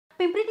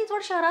पिंपरी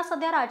चिंचवड शहरात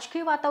सध्या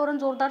राजकीय वातावरण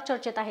जोरदार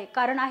चर्चेत आहे।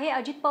 कारण आहे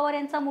अजित पवार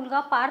यांचा मुलगा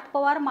पार्थ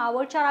पवार।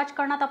 मावळच्या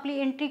राजकारणात आपली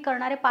एंट्री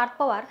करणारे पार्थ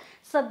पवार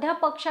सध्या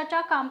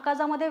पक्षाच्या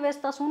कामकाजामध्ये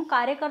व्यस्त असून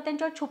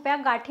कार्यकर्त्यांच्या छुप्या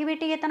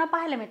गाठीभेटी घेताना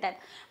पाहायला मिळत आहेत।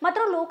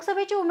 मात्र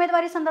लोकसभेची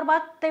उमेदवारी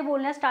संदर्भात ते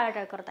बोलण्यास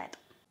टाळाटाळ करत आहेत।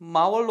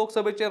 मावळ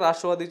लोकसभेचे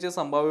राष्ट्रवादीचे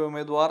संभाव्य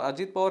उमेदवार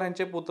अजित पवार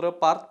यांचे पुत्र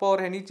पार्थ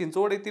पवार यांनी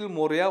चिंचवड येथील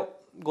मोरया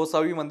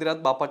गोसावी मंदिरात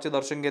बापाचे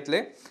दर्शन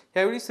घेतले।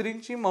 यावेळी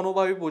श्रींची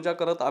मनोभावी पूजा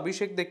करत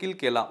अभिषेक देखील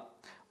केला।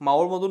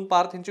 मावळमधून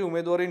पार्थ यांची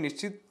उमेदवारी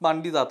निश्चित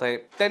मानली जात आहे।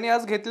 त्यांनी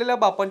आज घेतलेल्या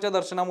बापांच्या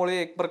दर्शनामुळे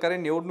एक प्रकारे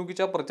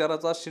निवडणुकीच्या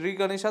प्रचाराचा श्री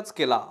गणेशच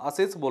केला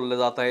असेच बोलले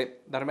जात आहे।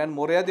 दरम्यान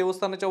मोरया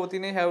देवस्थानाच्या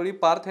वतीने यावेळी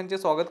पार्थ यांचे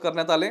स्वागत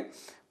करण्यात आले।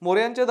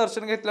 मोरयांचे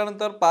दर्शन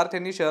घेतल्यानंतर पार्थ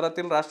यांनी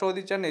शहरातील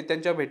राष्ट्रवादीच्या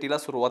नेत्यांच्या भेटीला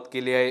सुरुवात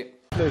केली आहे।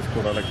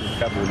 कोणाला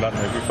काय बोलणार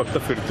नाही, फक्त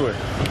फिरतोय,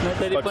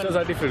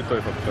 पक्षासाठी फिरतोय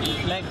फक्त।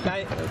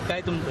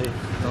 काय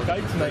तुमचं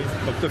काहीच नाही,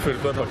 फक्त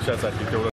फिरतोय पक्षासाठी तेवढं।